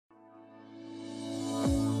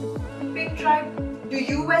Pink Tribe, do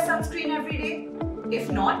you wear sunscreen every day?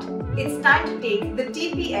 If not, it's time to take the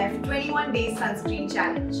TPF 21 Days Sunscreen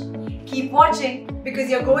Challenge. Keep watching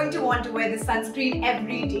because you're going to want to wear this sunscreen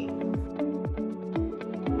every day.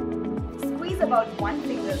 Squeeze about one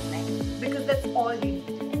finger's length because that's all you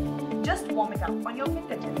need. Just warm it up on your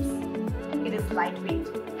fingertips. It is lightweight,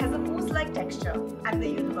 has a mousse-like texture and the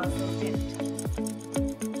universal tint.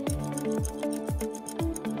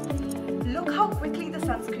 Look how quickly the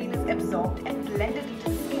sunscreen is absorbed and blended into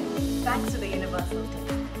the skin thanks to the universal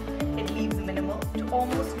tint. It leaves minimal to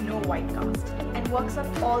almost no white cast and works on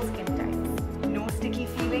all skin types. No sticky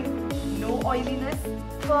feeling, no oiliness,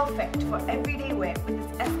 perfect for everyday wear with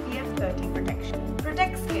its SPF 30 protection.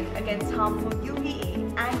 Protects skin against harmful UVA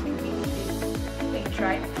and UVB rays. Pink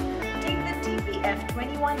Tribe, take the TPF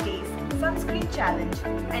 21 Days Sunscreen Challenge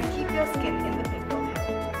and keep your skin in the